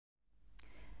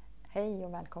Hej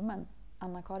och välkommen!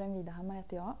 Anna-Karin Widehammar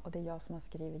heter jag och det är jag som har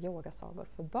skrivit Yogasagor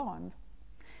för barn.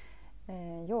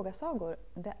 Yogasagor,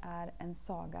 det är en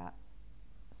saga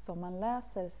som man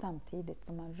läser samtidigt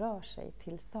som man rör sig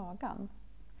till sagan.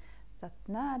 Så att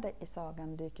när det i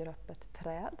sagan dyker upp ett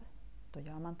träd, då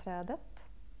gör man trädet.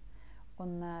 Och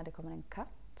när det kommer en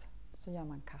katt, så gör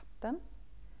man katten.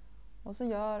 Och så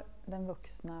gör den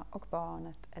vuxna och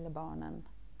barnet eller barnen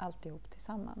alltihop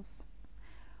tillsammans.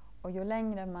 Och ju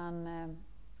längre man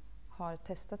har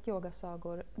testat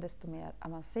yogasagor, desto mer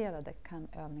avancerade kan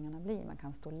övningarna bli. Man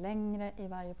kan stå längre i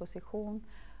varje position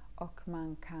och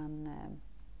man kan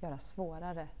göra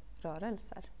svårare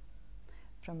rörelser.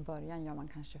 Från början gör man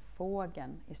kanske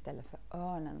fågeln istället för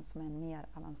örnen som är en mer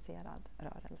avancerad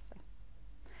rörelse.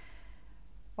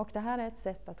 Och det här är ett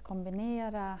sätt att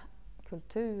kombinera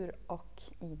kultur och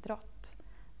idrott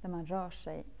där man rör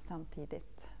sig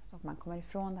samtidigt så att man kommer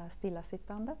ifrån det här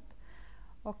stillasittandet.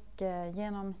 Och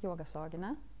genom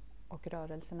yogasagorna och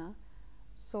rörelserna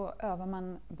så övar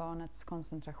man barnets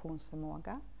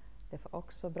koncentrationsförmåga. Det får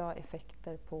också bra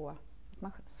effekter på att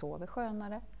man sover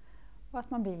skönare och att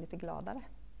man blir lite gladare.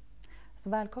 Så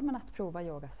välkommen att prova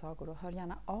yogasagor och hör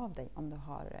gärna av dig om du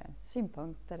har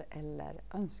synpunkter eller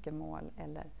önskemål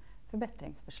eller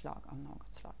förbättringsförslag av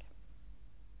något slag.